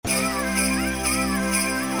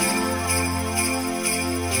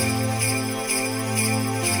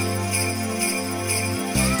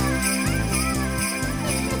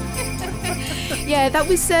Yeah, that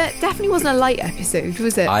was definitely wasn't a light episode,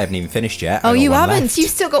 was it? I haven't even finished yet. Oh, you haven't? Left.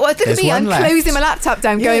 You've still got one. Look at me, I'm left. closing my laptop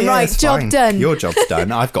down, going, right, job done. Your job's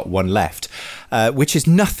done. I've got one left, which is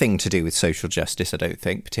nothing to do with social justice, I don't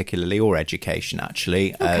think, particularly, or education,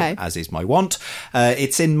 actually, as is my want.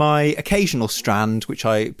 It's in my occasional strand, which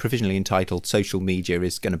I provisionally entitled Social Media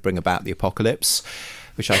is going to Bring About the Apocalypse,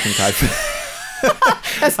 which I think I've...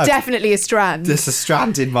 That's definitely a strand. There's a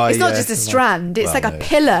strand in my... It's not just a strand, it's like a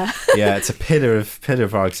pillar. Yeah, it's a pillar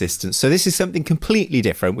of our existence. So this is something completely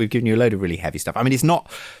different. We've given you a load of really heavy stuff. I mean, it's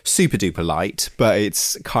not super duper light, but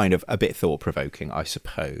it's kind of a bit thought-provoking, I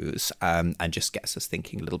suppose, and just gets us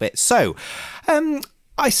thinking a little bit. So,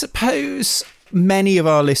 I suppose many of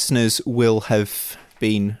our listeners will have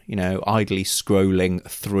been, idly scrolling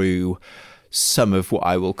through some of what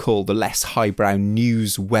I will call the less highbrow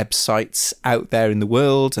news websites out there in the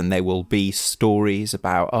world, and there will be stories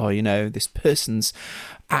about, this person's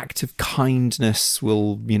act of kindness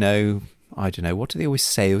will, I don't know, what do they always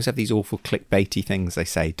say? They always have these awful clickbaity things they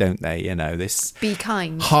say, don't they? This be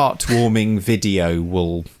kind. Heartwarming video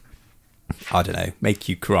will, I don't know, make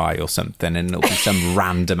you cry or something, and it'll be some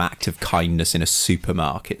random act of kindness in a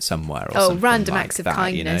supermarket somewhere or something. Random like acts of that,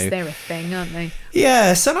 kindness, they're a thing, aren't they?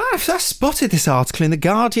 Yes, and I spotted this article in The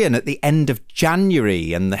Guardian at the end of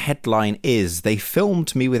January, and the headline is, "They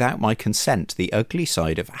filmed me without my consent, the ugly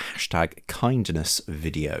side of #kindness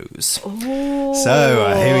videos." Oh.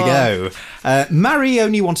 So, here we go. Marie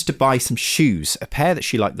only wanted to buy some shoes. A pair that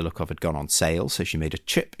she liked the look of had gone on sale, so she made a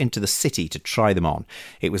trip into the city to try them on.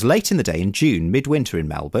 It was late in the day in June, midwinter in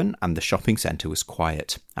Melbourne, and the shopping centre was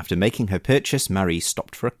quiet. After making her purchase, Marie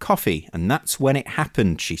stopped for a coffee, and that's when it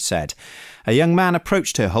happened, she said. A young man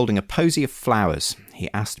approached her holding a posy of flowers. He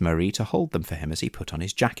asked Marie to hold them for him as he put on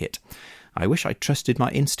his jacket. "I wish I'd trusted my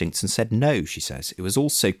instincts and said no," she says. "It was all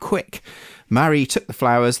so quick." Marie took the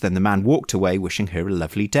flowers, then the man walked away, wishing her a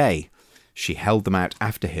lovely day. She held them out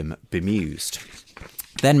after him, bemused.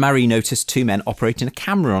 Then Marie noticed two men operating a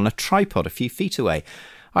camera on a tripod a few feet away.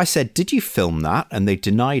 "I said, 'Did you film that?' and they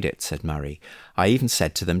denied it," said Marie. "I even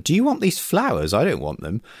said to them, 'Do you want these flowers? I don't want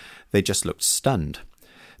them.' They just looked stunned."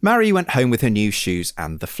 Marie went home with her new shoes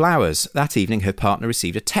and the flowers. That evening, her partner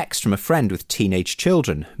received a text from a friend with teenage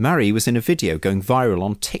children. Marie was in a video going viral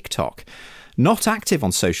on TikTok. Not active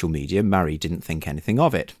on social media, Marie didn't think anything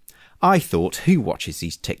of it. "I thought, who watches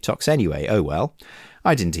these TikToks anyway? Oh well."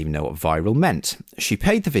 I didn't even know what viral meant. She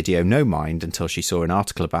paid the video no mind until she saw an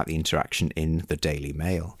article about the interaction in the Daily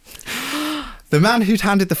Mail. The man who'd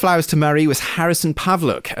handed the flowers to Marie was Harrison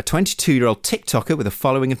Pavluk, a 22-year-old TikToker with a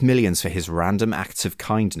following of millions for his random acts of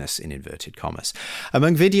kindness, in inverted commas.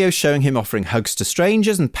 Among videos showing him offering hugs to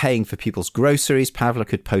strangers and paying for people's groceries,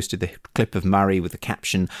 Pavluk had posted the clip of Marie with the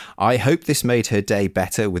caption, "I hope this made her day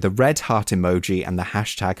better," with a red heart emoji and the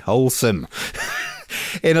hashtag wholesome.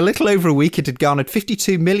 In a little over a week, it had garnered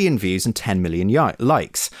 52 million views and 10 million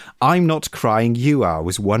likes. "I'm not crying, you are,"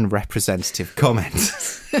 was one representative comment.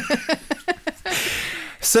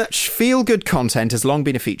 Such feel-good content has long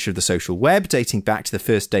been a feature of the social web, dating back to the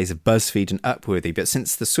first days of BuzzFeed and Upworthy, but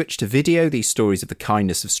since the switch to video, these stories of the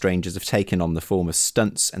kindness of strangers have taken on the form of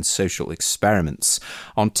stunts and social experiments.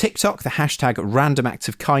 On TikTok, the hashtag random acts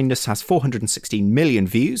of kindness has 416 million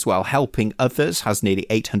views, while helping others has nearly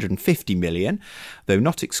 850 million. Though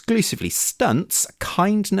not exclusively stunts,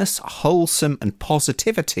 kindness, wholesome and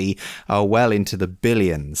positivity are well into the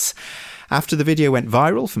billions. After the video went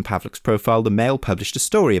viral from Pavluk's profile, the Mail published a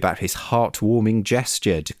story about his heartwarming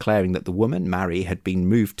gesture, declaring that the woman, Marie, had been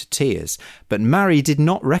moved to tears. But Marie did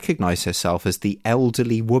not recognise herself as the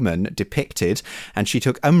elderly woman depicted, and she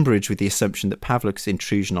took umbrage with the assumption that Pavluk's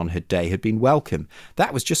intrusion on her day had been welcome.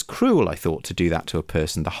 "That was just cruel, I thought, to do that to a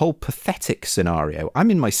person. The whole pathetic scenario. I'm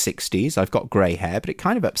in my 60s, I've got grey hair, but it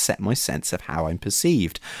kind of upset my sense of how I'm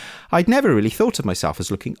perceived. I'd never really thought of myself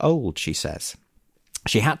as looking old," she says.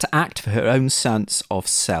 She had to act for her own sense of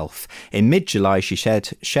self. In mid-July, she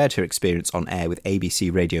shared her experience on air with ABC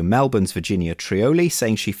Radio Melbourne's Virginia Trioli,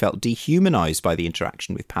 saying she felt dehumanised by the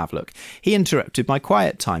interaction with Pavluk. "He interrupted my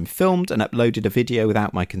quiet time, filmed and uploaded a video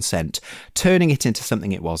without my consent, turning it into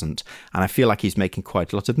something it wasn't. And I feel like he's making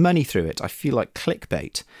quite a lot of money through it. I feel like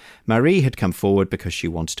clickbait." Marie had come forward because she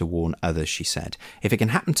wanted to warn others, she said. "If it can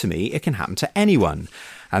happen to me, it can happen to anyone."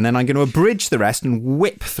 And then I'm going to abridge the rest and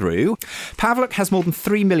whip through. Pavluk has more than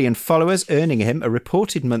 3 million followers, earning him a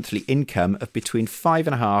reported monthly income of between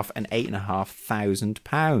 £5,500 and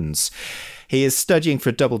 £8,500. He is studying for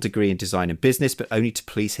a double degree in design and business, but only to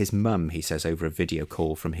please his mum, he says over a video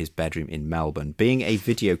call from his bedroom in Melbourne. Being a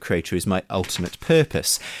video creator is my ultimate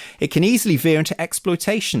purpose. It can easily veer into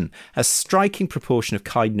exploitation. A striking proportion of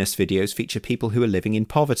kindness videos feature people who are living in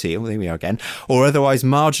poverty, oh, there we are again, or otherwise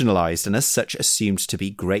marginalised, and as such assumed to be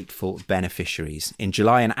grateful beneficiaries. In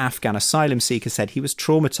July, an Afghan asylum seeker said he was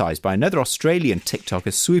traumatised by another Australian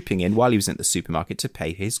TikToker swooping in while he was at the supermarket to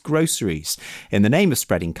pay his groceries. In the name of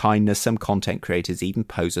spreading kindness, some content creators even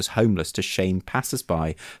pose as homeless to shame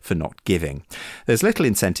passers-by for not giving. There's little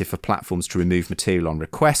incentive for platforms to remove material on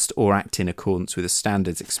request or act in accordance with the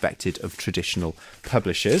standards expected of traditional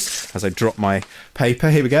publishers. As I drop my paper,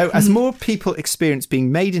 here we go. As more people experience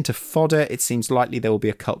being made into fodder, it seems likely there will be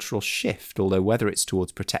a cultural shift, although whether it's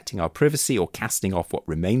towards protecting our privacy or casting off what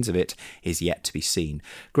remains of it is yet to be seen.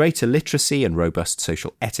 Greater literacy and robust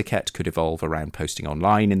social etiquette could evolve around posting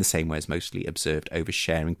online in the same way as mostly observed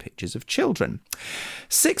oversharing pictures of children.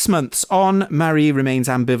 6 months on, Marie remains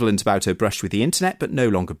ambivalent about her brush with the internet, but no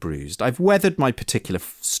longer bruised. I've weathered my particular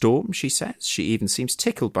storm, she says. She even seems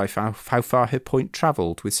tickled by how far her point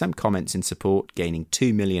travelled, with some comments in support gaining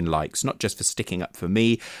 2 million likes, not just for sticking up for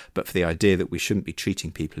me, but for the idea that we shouldn't be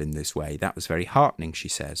treating people in this way. That was very heartening, she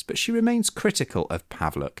says, but she remains critical of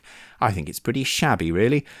Pavluk. I think it's pretty shabby,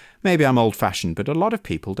 really. Maybe I'm old-fashioned, but a lot of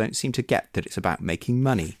people don't seem to get that it's about making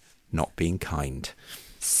money, not being kind.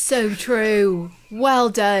 So true.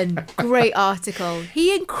 Well done. Great article.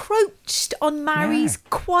 He encroached on Marie's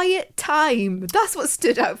quiet time. That's what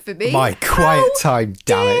stood out for me. My quiet time,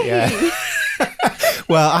 damn it, yeah.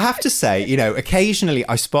 Well, I have to say, you know, occasionally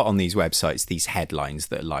I spot on these websites these headlines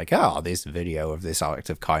that are like, oh, this video of this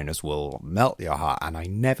act of kindness will melt your heart. And I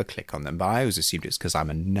never click on them, but I always assumed it's because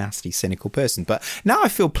I'm a nasty, cynical person. But now I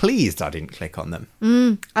feel pleased I didn't click on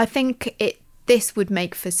them. I think this would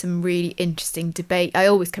make for some really interesting debate. I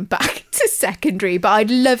always come back to secondary, but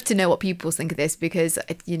I'd love to know what people think of this because,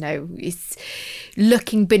 you know, it's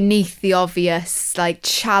looking beneath the obvious, like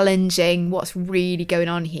challenging what's really going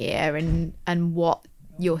on here and what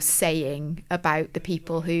you're saying about the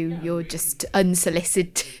people who you're just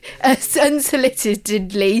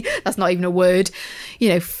unsolicitedly, that's not even a word, you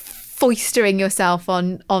know, foistering yourself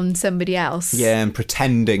on somebody else. Yeah, and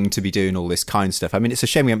pretending to be doing all this kind of stuff. I mean, it's a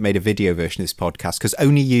shame we haven't made a video version of this podcast because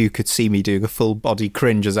only you could see me doing a full body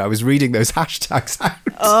cringe as I was reading those hashtags out.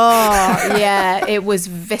 Oh, yeah, it was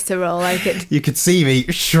visceral. You could see me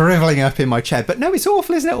shrivelling up in my chair. But no, it's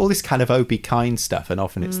awful, isn't it? All this kind of, oh, be kind stuff. And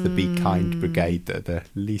often it's the be kind brigade that are the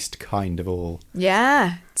least kind of all.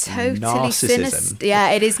 Yeah, totally narcissism. Yeah,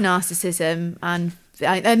 it is narcissism. And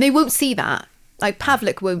they won't see that. Like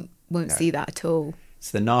Pavluk won't see that at all.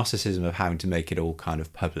 It's the narcissism of having to make it all kind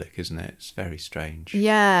of public, isn't it? It's very strange.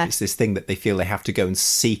 Yeah. It's this thing that they feel they have to go and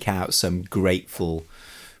seek out some grateful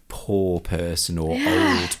poor person or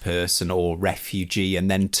old person or refugee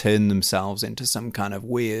and then turn themselves into some kind of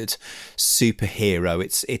weird superhero.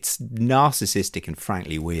 It's narcissistic and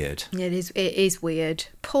frankly weird. It is weird.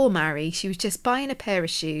 Poor Mary, she was just buying a pair of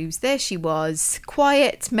shoes. There she was,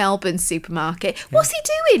 quiet Melbourne supermarket. What's he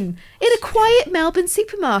doing in a quiet Melbourne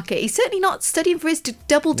supermarket? He's certainly not studying for his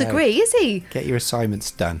double degree, is he? Get your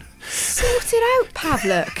assignments done. Sort it out,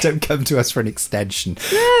 Pavluk. Don't come to us for an extension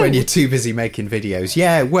when you're too busy making videos.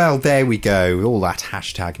 Yeah, well, there we go. All that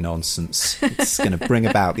hashtag nonsense. It's going to bring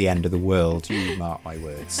about the end of the world. You mark my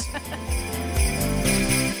words.